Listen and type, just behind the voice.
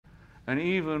And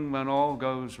even when all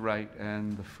goes right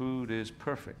and the food is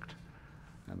perfect,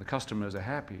 and the customers are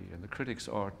happy, and the critics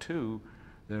are too,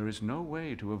 there is no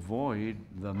way to avoid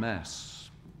the mess.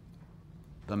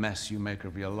 The mess you make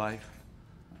of your life,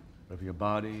 of your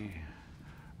body,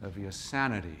 of your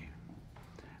sanity,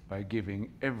 by giving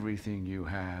everything you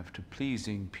have to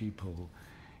pleasing people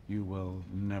you will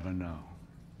never know.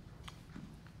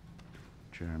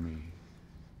 Jeremy,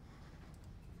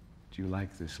 do you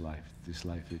like this life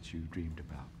that you dreamed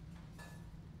about?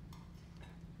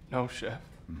 No, Chef.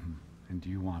 Mm-hmm. And do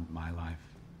you want my life?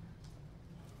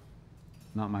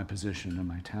 Not my position and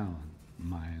my talent,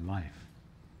 my life.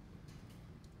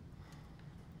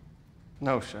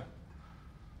 No, Chef.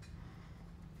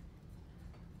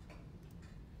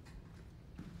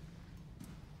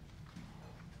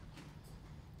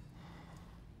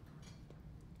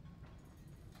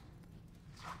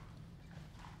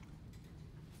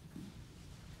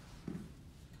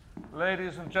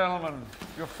 Ladies and gentlemen,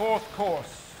 your fourth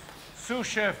course,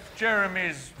 Sous-chef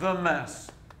Jeremy's The Mess.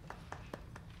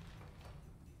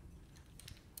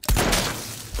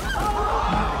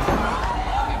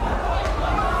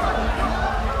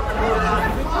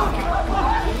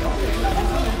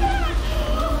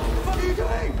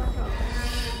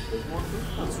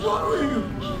 What's wrong with you?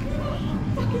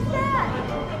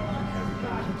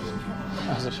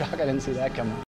 That was a shock. I didn't see that coming.